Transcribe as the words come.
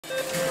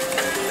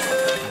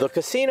The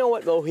casino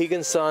at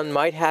Mohegan Sun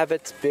might have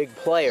its big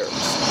players,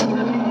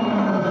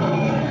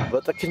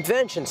 but the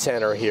convention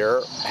center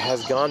here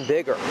has gone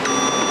bigger.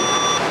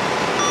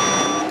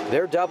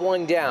 They're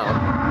doubling down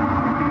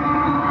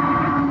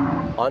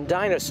on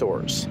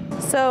dinosaurs.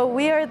 So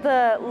we are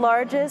the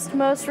largest,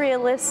 most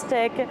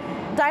realistic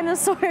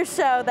dinosaur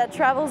show that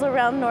travels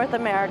around North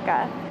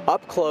America.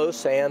 Up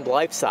close and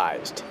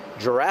life-sized,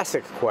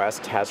 Jurassic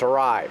Quest has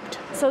arrived.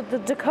 So the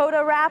Dakota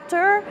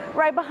Raptor,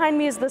 right behind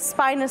me is the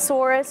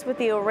Spinosaurus with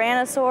the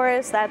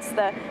Ouranosaurus. That's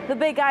the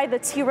big guy, the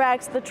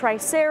T-Rex, the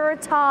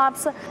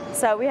Triceratops.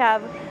 So we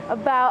have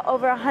about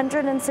over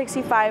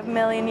 165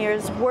 million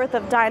years worth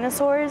of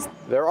dinosaurs.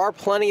 There are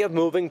plenty of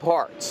moving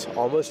parts.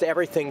 Almost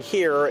everything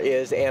here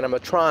is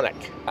animatronic.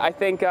 I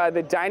think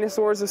the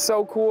dinosaurs are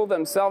so cool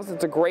themselves.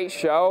 It's a great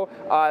show.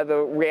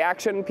 The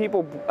reaction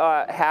people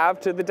have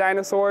to the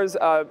dinosaurs,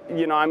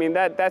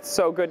 that's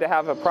so good to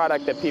have a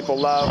product that people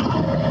love.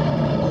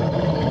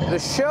 The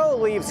show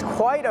leaves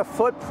quite a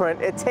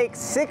footprint. It takes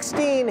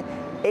 16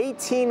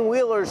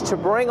 18-wheelers to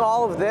bring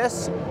all of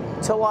this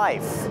to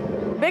life.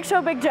 Big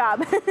show, big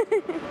job.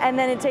 And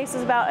then it takes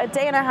us about a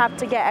day and a half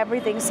to get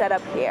everything set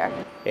up here.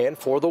 And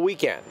for the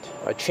weekend,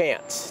 a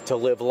chance to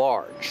live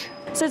large.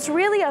 So it's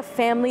really a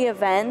family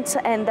event,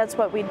 and that's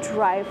what we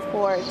drive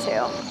forward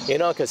to.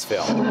 In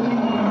Uncasville,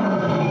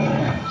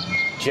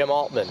 Jim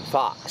Altman,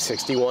 Fox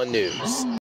 61 News.